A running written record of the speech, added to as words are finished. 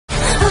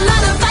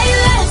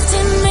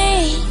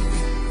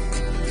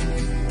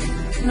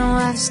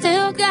I've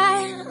still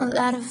got a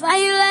lot of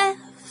fire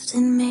left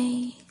in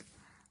me.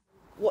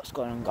 What's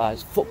going on,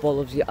 guys? Football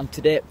loves you, and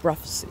today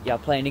Bradford City are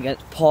playing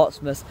against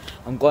Portsmouth.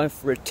 I'm going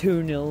for a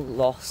 2-0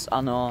 loss. I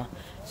know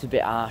it's a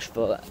bit harsh,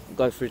 but I'm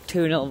going for a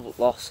 2-0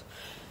 loss.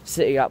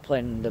 City are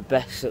playing the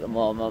best at the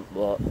moment,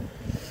 but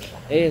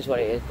it is what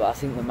it is. But I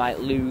think we might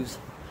lose,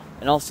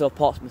 and also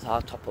Portsmouth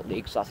are top of the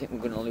league, so I think we're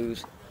going to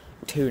lose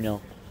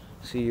 2-0.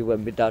 See you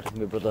when my dad and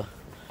my brother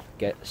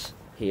gets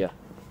here.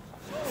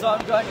 So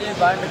I'm joined here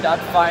by my dad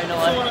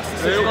finally. Which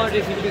score do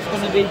you think it's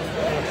going to be?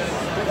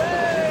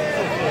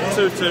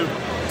 2-2.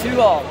 2-2.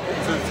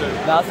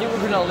 No, I think we're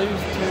going to lose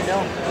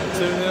 2-0.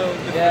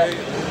 2-0. Yeah.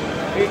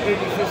 Who do you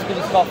think is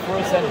going to stop for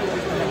us then?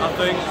 I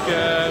think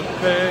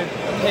Payne.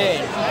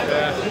 Payne?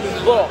 Yeah.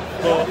 But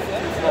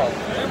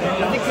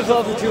I think he's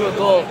overdue a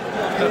goal.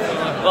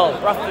 Definitely. Well,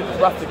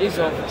 Bradford is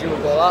overdue a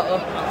goal, aren't they?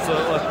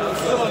 Absolutely.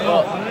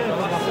 But,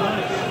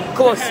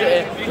 come on,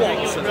 City. Come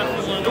on,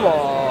 City. Come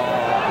on.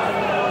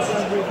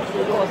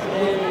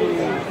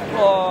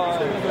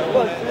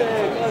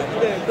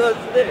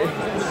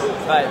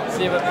 Right,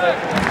 see you at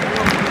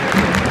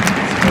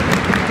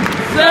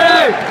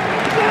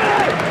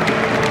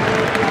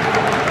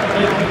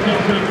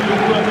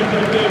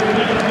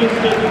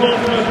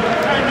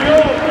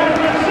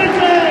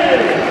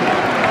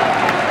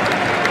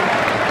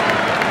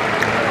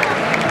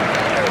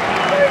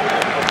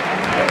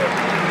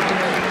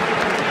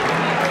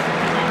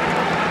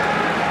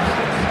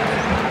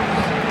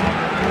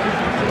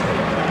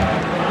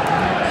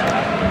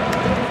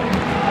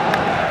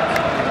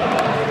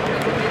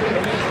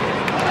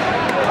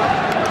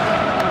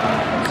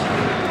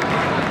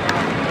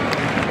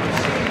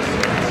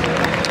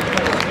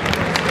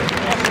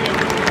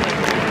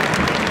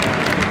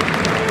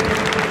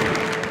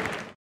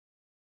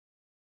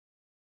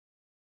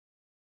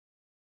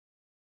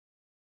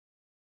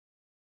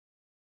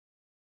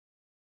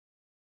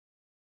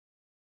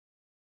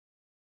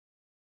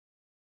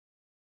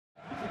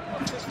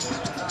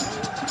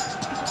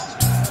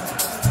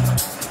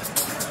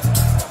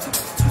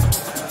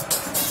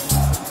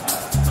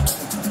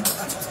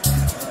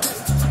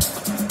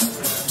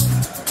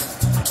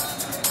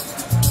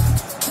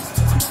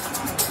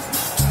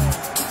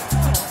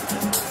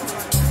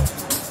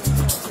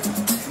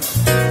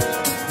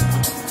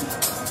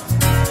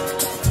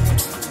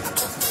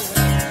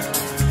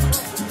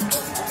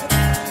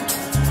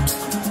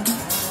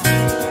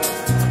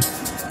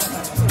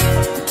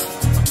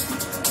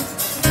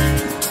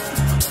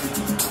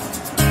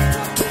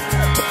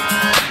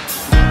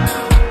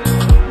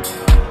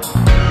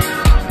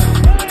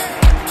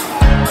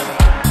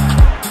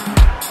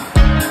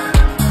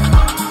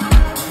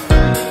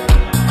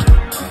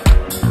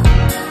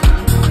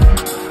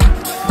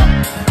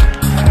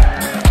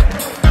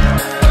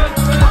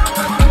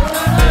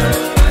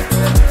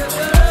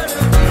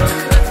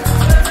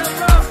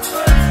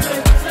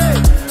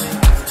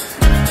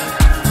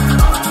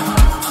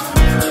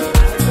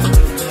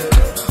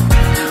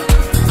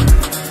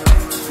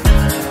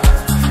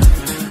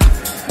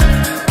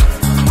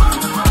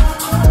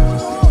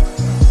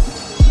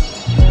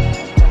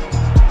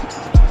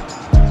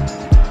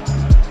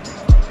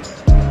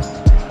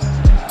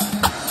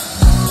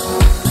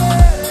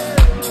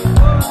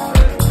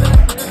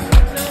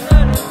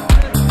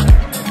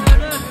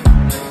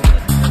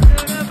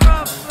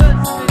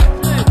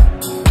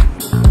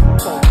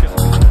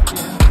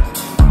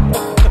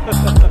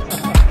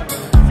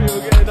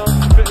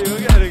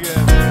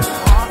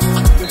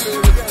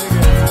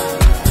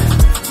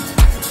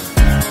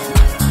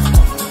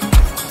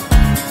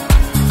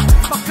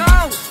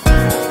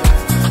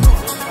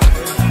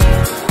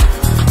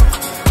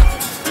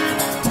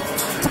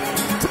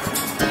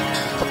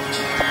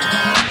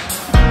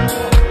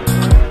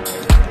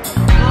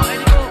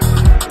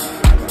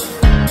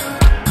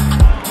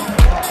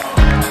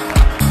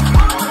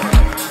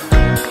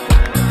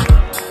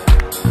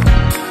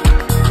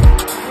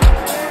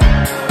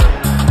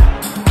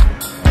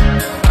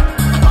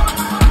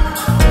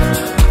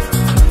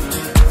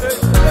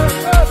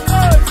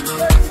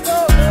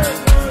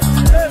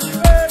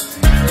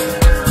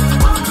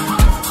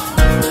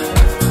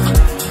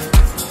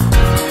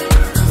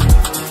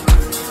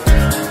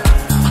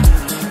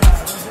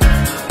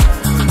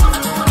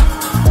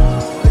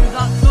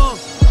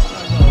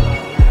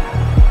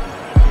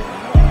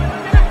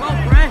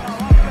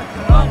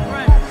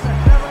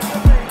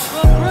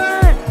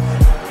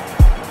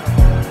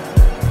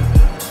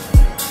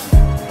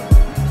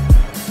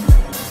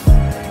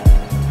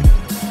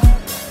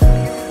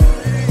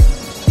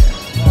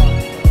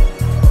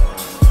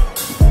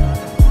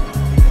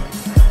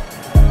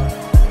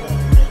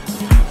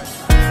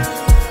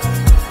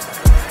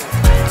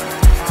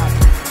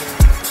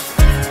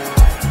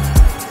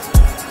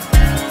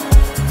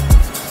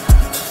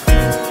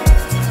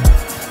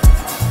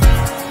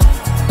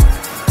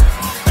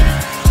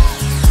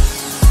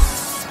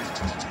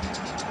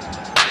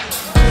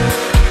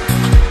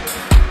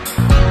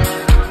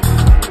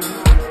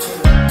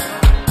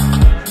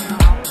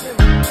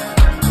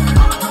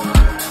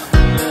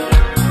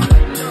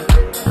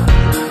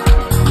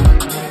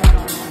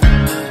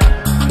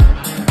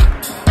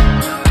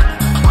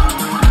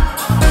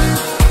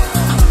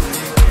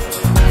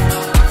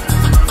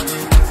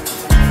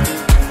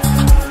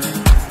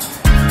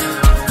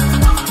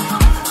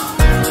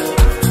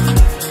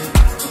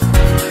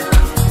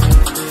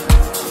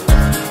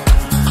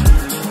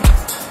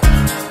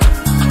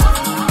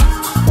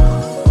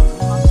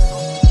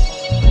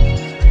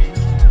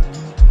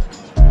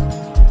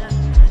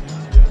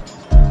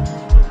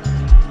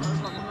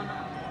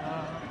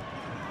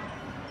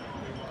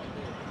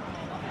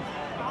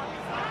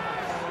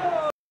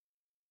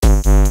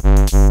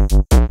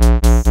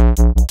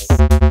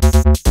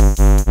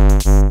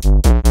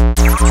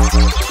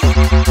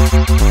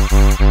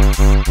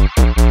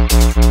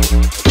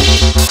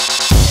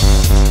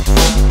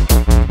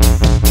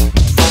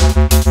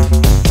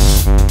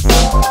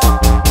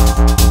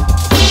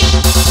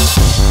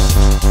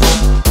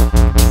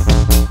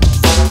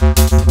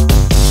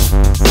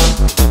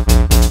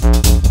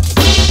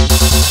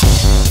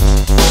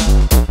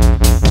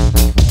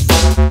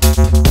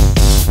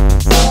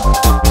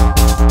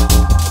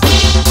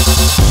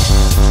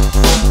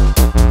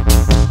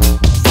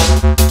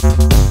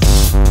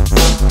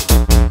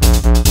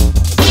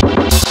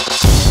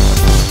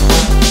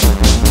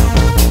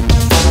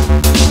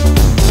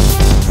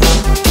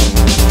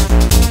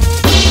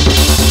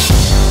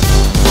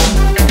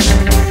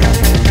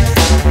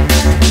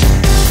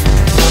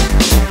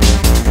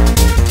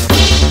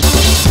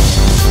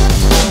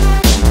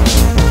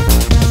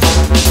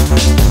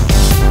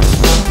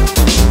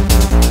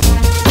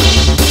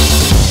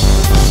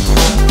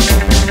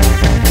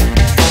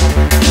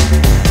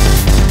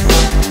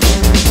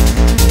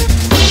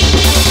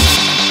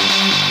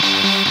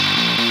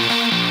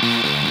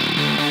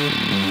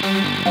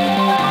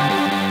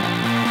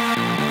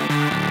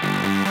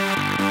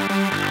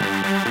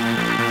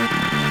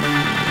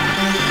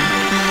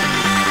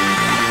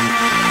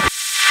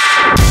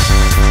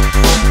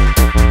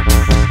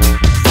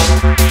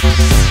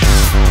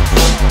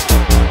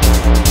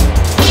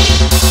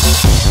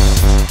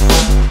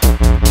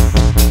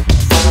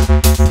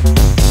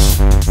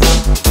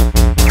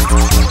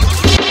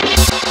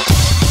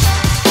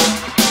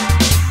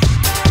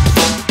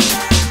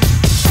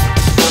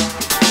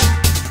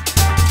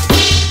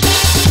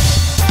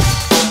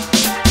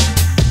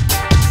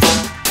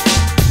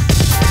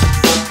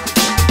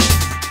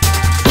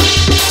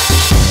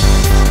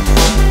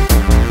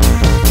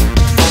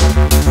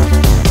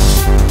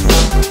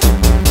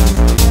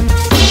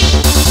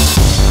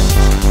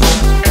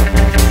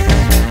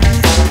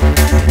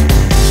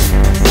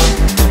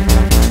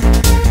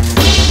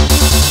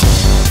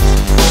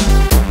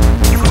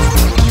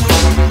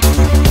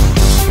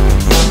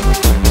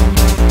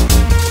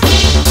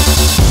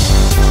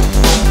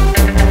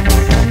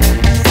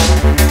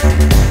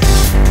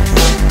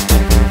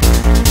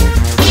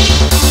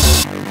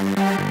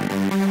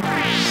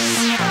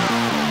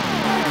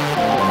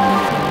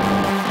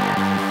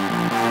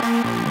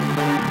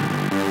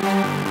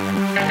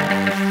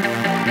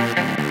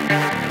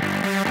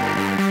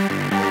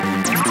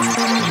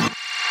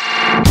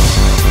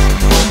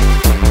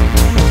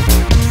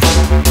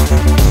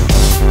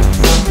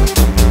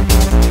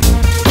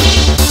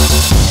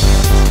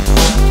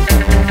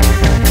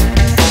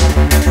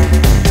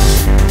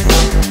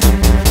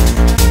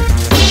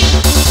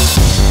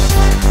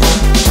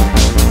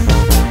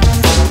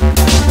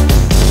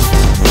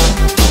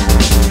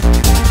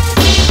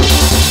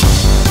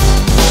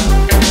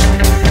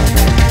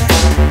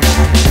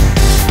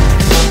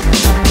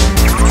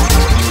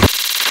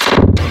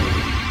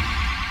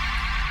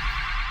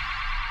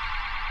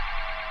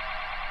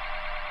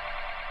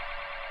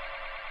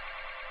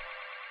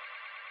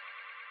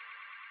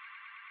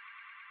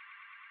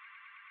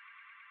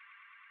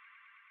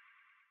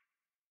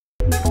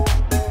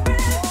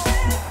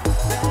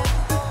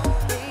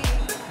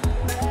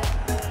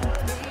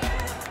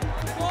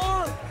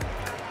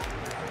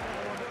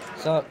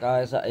So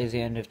guys, that is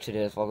the end of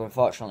today's vlog.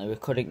 Unfortunately we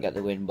couldn't get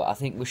the win, but I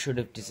think we should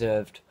have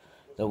deserved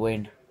the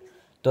win.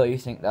 Don't you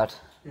think, Dad?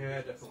 Yeah,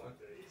 definitely.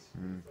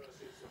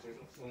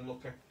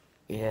 Unlucky.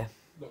 Yeah.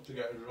 Not to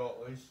get a draw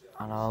at least.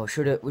 I know,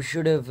 we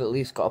should have at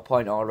least got a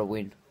point or a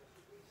win,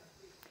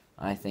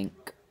 I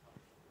think.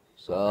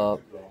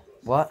 So,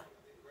 what?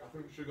 I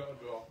think we should have got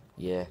a draw.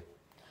 Yeah.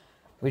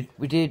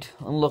 We did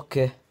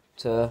unlucky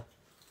to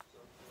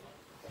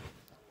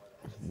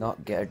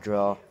not get a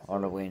draw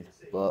or a win,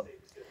 but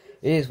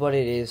it is what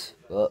it is.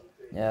 But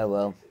yeah,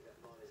 well.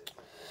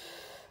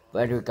 But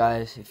anyway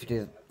guys, if you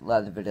did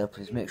like the video,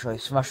 please make sure you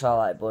smash that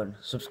like button,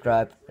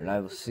 subscribe, and I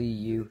will see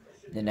you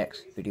in the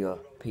next video.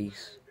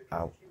 Peace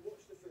out.